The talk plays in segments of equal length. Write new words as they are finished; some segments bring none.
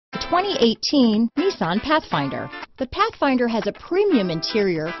2018 Nissan Pathfinder. The Pathfinder has a premium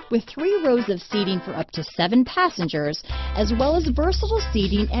interior with 3 rows of seating for up to 7 passengers, as well as versatile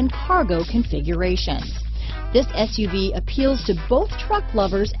seating and cargo configurations. This SUV appeals to both truck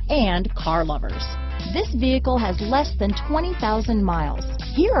lovers and car lovers. This vehicle has less than 20,000 miles.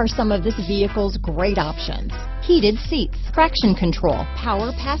 Here are some of this vehicle's great options: heated seats, traction control,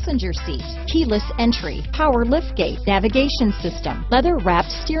 power passenger seat, keyless entry, power liftgate, navigation system,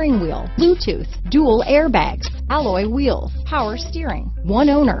 leather-wrapped steering wheel, Bluetooth, dual airbags, alloy wheels, power steering, one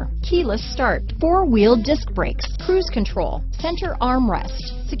owner, keyless start, 4-wheel disc brakes, cruise control, center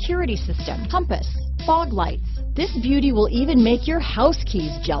armrest, security system, compass, fog lights. This beauty will even make your house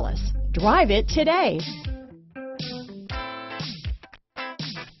keys jealous. Drive it today.